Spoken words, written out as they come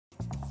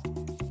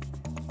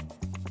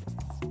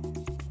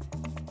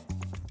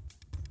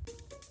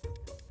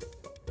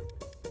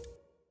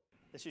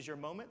This is your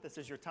moment. This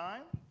is your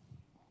time.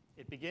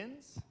 It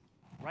begins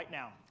right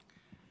now.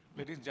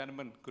 Ladies and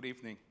gentlemen, good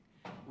evening.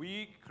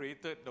 We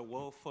created the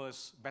world's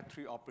first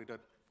battery-operated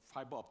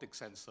fiber optic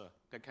sensor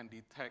that can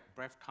detect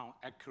breath count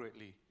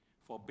accurately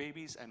for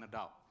babies and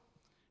adults.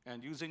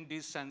 And using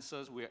these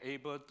sensors, we are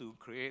able to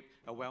create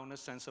a wellness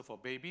sensor for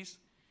babies.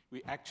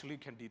 We actually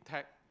can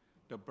detect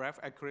the breath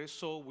accuracy,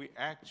 so we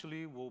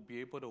actually will be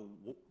able to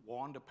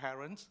warn the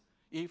parents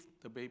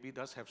if the baby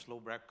does have slow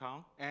breath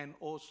count. And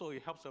also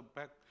it helps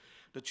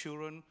the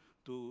children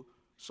to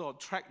sort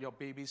of track your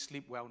baby's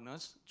sleep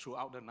wellness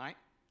throughout the night.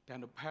 Then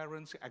the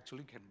parents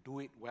actually can do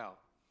it well.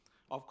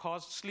 Of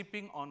course,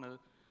 sleeping on a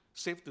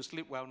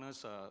safe-to-sleep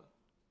wellness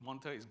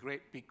monitor is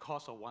great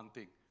because of one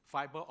thing.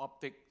 Fiber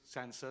optic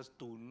sensors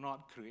do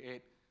not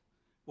create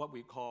what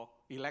we call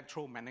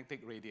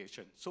electromagnetic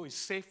radiation. So it's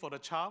safe for the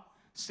child,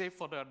 safe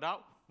for the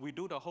adult. We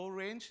do the whole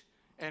range,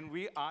 and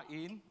we are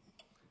in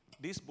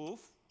this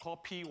booth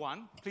called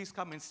P1. Please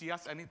come and see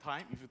us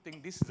anytime if you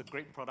think this is a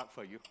great product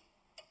for you.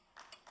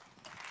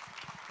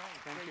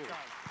 Thank you.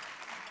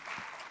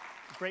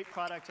 Great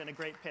product and a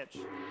great pitch.